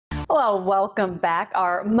Well, welcome back.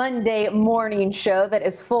 Our Monday morning show that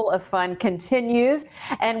is full of fun continues.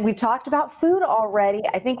 And we talked about food already.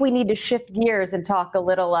 I think we need to shift gears and talk a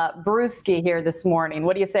little brewski here this morning.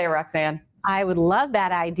 What do you say, Roxanne? I would love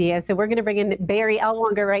that idea. So we're going to bring in Barry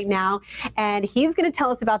Elwanger right now, and he's going to tell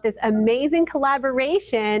us about this amazing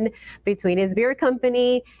collaboration between his beer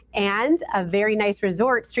company and a very nice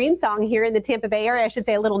resort, Streamsong, here in the Tampa Bay area. I should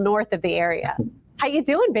say a little north of the area. How you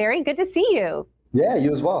doing, Barry? Good to see you. Yeah,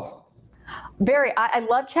 you as well. Barry, I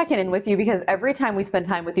love checking in with you because every time we spend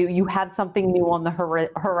time with you, you have something new on the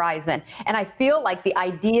horizon. And I feel like the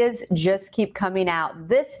ideas just keep coming out.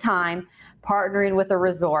 This time, partnering with a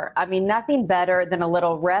resort. I mean, nothing better than a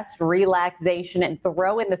little rest, relaxation, and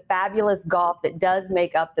throw in the fabulous golf that does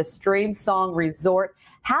make up the Streamsong Resort.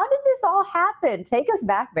 How did this all happen? Take us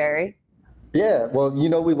back, Barry. Yeah, well, you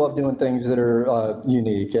know, we love doing things that are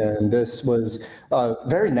unique, and this was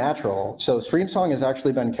very natural. So Streamsong has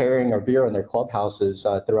actually been carrying our beer in their clubhouses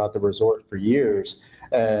throughout the resort for years.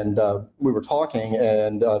 And we were talking,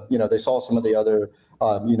 and, you know, they saw some of the other,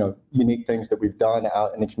 you know, unique things that we've done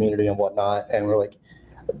out in the community and whatnot. And we're like,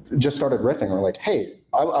 just started riffing. We're like, hey,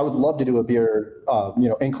 I would love to do a beer, you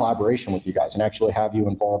know, in collaboration with you guys and actually have you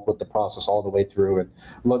involved with the process all the way through. And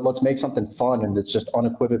let's make something fun and it's just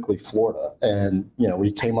unequivocally Florida. And, you know,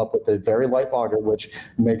 we came up with a very light lager, which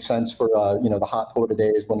makes sense for, you know, the hot Florida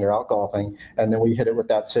days when you're out golfing. And then we hit it with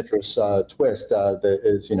that citrus twist that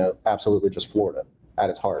is, you know, absolutely just Florida at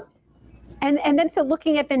its heart. And then so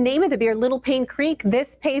looking at the name of the beer, Little Pain Creek,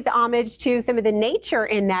 this pays homage to some of the nature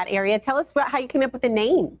in that area. Tell us about how you came up with the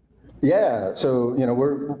name. Yeah, so, you know,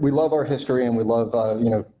 we love our history and we love, you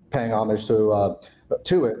know, paying homage to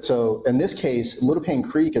it. So in this case, Little Pain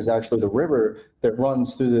Creek is actually the river that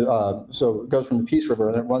runs through the, so it goes from the Peace River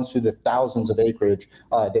and it runs through the thousands of acreage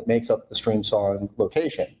that makes up the Streamsong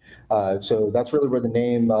location. So that's really where the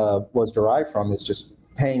name was derived from, is just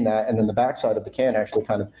paying that. And then the backside of the can actually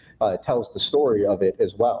kind of tells the story of it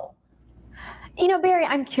as well. You know, Barry,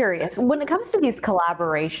 I'm curious, when it comes to these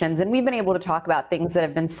collaborations, and we've been able to talk about things that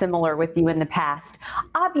have been similar with you in the past,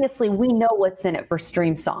 obviously we know what's in it for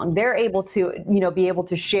Streamsong. They're able to, you know, be able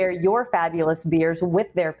to share your fabulous beers with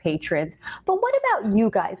their patrons. But what about you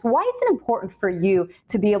guys? Why is it important for you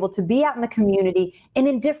to be able to be out in the community and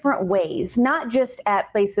in different ways, not just at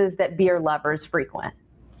places that beer lovers frequent?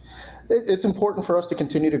 It's important for us to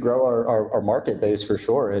continue to grow our market base, for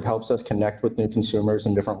sure. It helps us connect with new consumers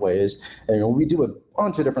in different ways. And, you know, we do a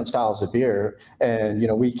bunch of different styles of beer, and, you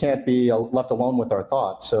know, we can't be left alone with our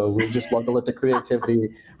thoughts. So we just love to let the creativity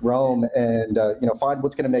roam and, you know, find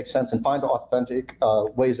what's going to make sense and find authentic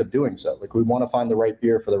ways of doing so. Like, we want to find the right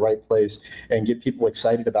beer for the right place and get people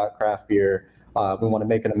excited about craft beer. We want to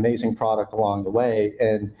make an amazing product along the way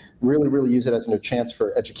and really use it as a chance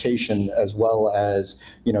for education, as well as,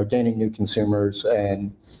 you know, gaining new consumers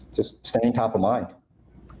and just staying top of mind.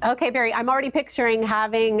 Okay, Barry, I'm already picturing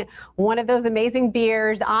having one of those amazing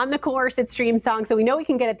beers on the course at Streamsong, so we know we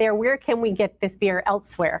can get it there. Where can we get this beer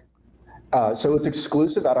elsewhere? So it's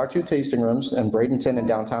exclusive at our 2 tasting rooms in Bradenton and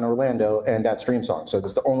downtown Orlando and at Streamsong. So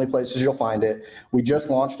that's the only places you'll find it. We just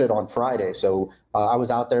launched it on Friday. So I was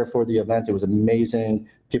out there for the event. It was amazing.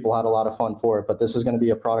 People had a lot of fun for it, but this is going to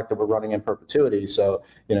be a product that we're running in perpetuity. So,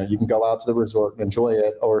 you know, you can go out to the resort and enjoy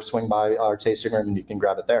it, or swing by our tasting room and you can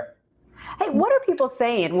grab it there. Hey, what are people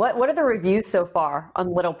saying? What are the reviews so far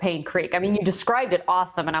on Little Pain Creek? I mean, you described it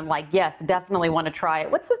awesome, and I'm like, yes, definitely want to try it.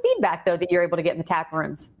 What's the feedback, though, that you're able to get in the tap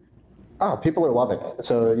rooms? Oh, people are loving it.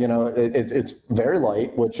 So, you know, it's very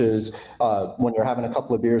light, which is when you're having a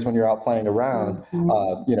couple of beers when you're out playing around,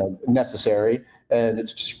 you know, necessary. And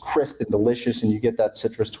it's just crisp and delicious, and you get that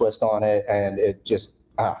citrus twist on it, and it just,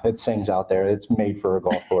 it sings out there. It's made for a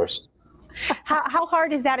golf course. How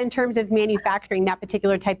hard is that in terms of manufacturing that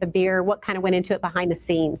particular type of beer? What kind of went into it behind the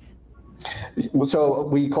scenes? So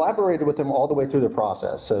we collaborated with them all the way through the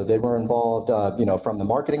process. So they were involved, you know, from the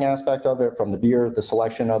marketing aspect of it, from the beer, the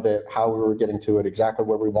selection of it, how we were getting to it, exactly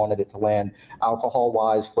where we wanted it to land,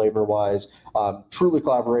 alcohol-wise, flavor-wise, truly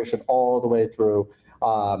collaboration all the way through.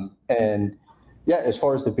 And yeah, as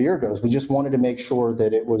far as the beer goes, we just wanted to make sure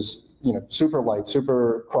that it was, you know, super light,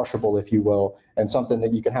 super crushable, if you will, and something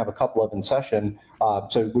that you can have a couple of in session.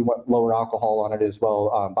 So we went lower alcohol on it as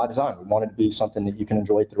well by design. We wanted to be something that you can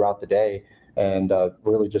enjoy throughout the day and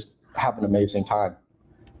really just have an amazing time.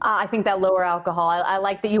 I think that lower alcohol, I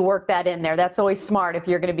like that you work that in there. That's always smart if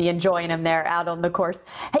you're going to be enjoying them there out on the course.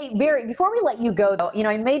 Hey, Barry, before we let you go, though,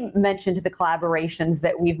 I made mention to the collaborations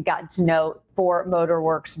that we've gotten to know for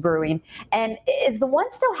Motorworks Brewing. And is the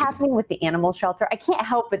one still happening with the animal shelter? I can't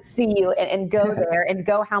help but see you and go there and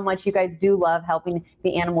go how much you guys do love helping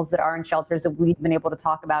the animals that are in shelters that we've been able to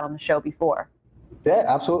talk about on the show before. Yeah,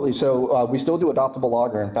 absolutely. So we still do adoptable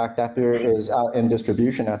lager. In fact, that beer is out in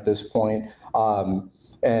distribution at this point.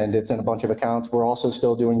 And it's in a bunch of accounts. We're also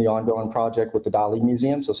still doing the ongoing project with the Dali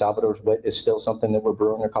Museum. So Salvador's Wit is still something that we're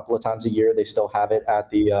brewing a couple of times a year. They still have it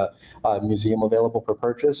at the museum available for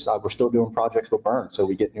purchase. We're still doing projects with Burn. So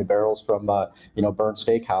we get new barrels from, Burn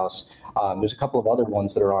Steakhouse. There's a couple of other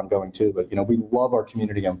ones that are ongoing too, but, we love our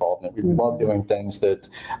community involvement. We love doing things that,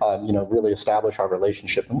 really establish our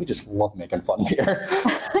relationship, and we just love making fun beer.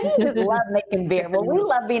 You just love making beer. Well, we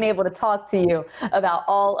love being able to talk to you about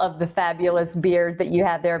all of the fabulous beer that you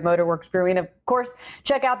have there at Motorworks Brewery. And of course,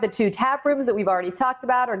 check out the 2 tap rooms that we've already talked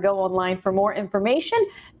about, or go online for more information.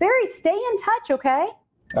 Barry, stay in touch, okay?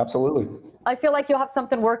 Absolutely. I feel like you'll have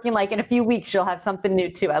something working, like in a few weeks, you'll have something new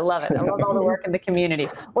too. I love it. I love all the work in the community.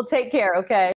 Well, take care, okay?